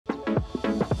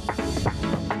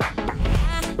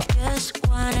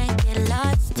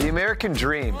American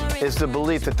Dream is the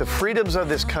belief that the freedoms of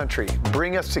this country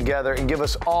bring us together and give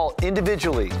us all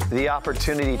individually the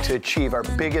opportunity to achieve our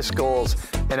biggest goals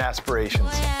and aspirations.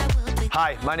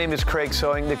 Hi, my name is Craig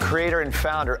Sewing, the creator and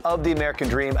founder of The American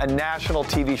Dream, a national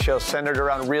TV show centered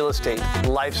around real estate,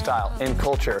 lifestyle, and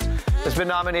culture that's been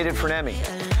nominated for an Emmy.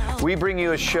 We bring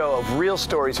you a show of real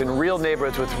stories in real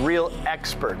neighborhoods with real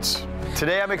experts.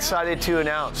 Today, I'm excited to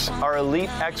announce our elite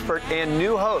expert and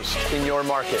new host in your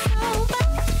market.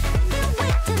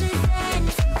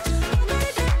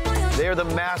 They are the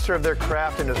master of their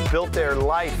craft and have built their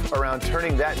life around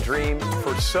turning that dream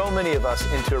for so many of us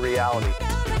into a reality.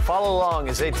 Follow along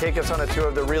as they take us on a tour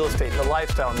of the real estate, the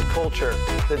lifestyle, and the culture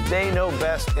that they know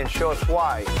best and show us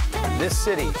why this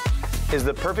city is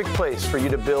the perfect place for you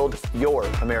to build your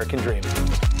American dream.